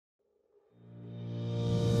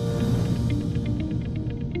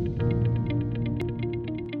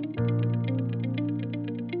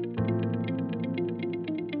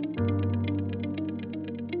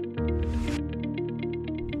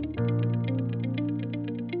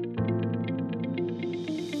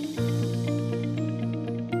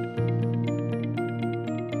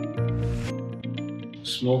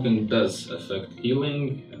smoking does affect healing,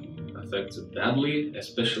 and affects it badly,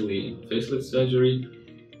 especially in facelift surgery,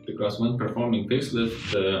 because when performing facelift,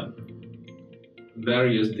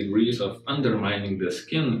 various degrees of undermining the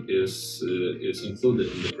skin is included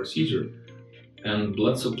in the procedure, and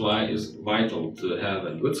blood supply is vital to have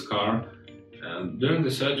a good scar. And during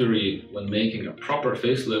the surgery, when making a proper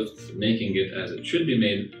facelift, making it as it should be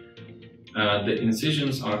made, the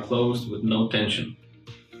incisions are closed with no tension,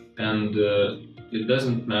 and it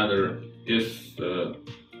doesn't matter if,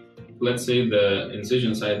 let's say, the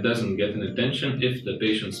incision site doesn't get any tension if the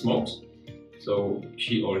patient smokes, so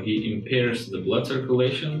she or he impairs the blood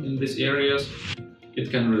circulation in these areas.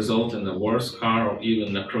 It can result in a worse scar or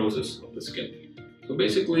even necrosis of the skin. So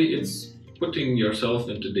basically, it's putting yourself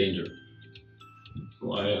into danger.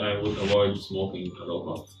 So I would avoid smoking at all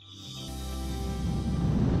costs.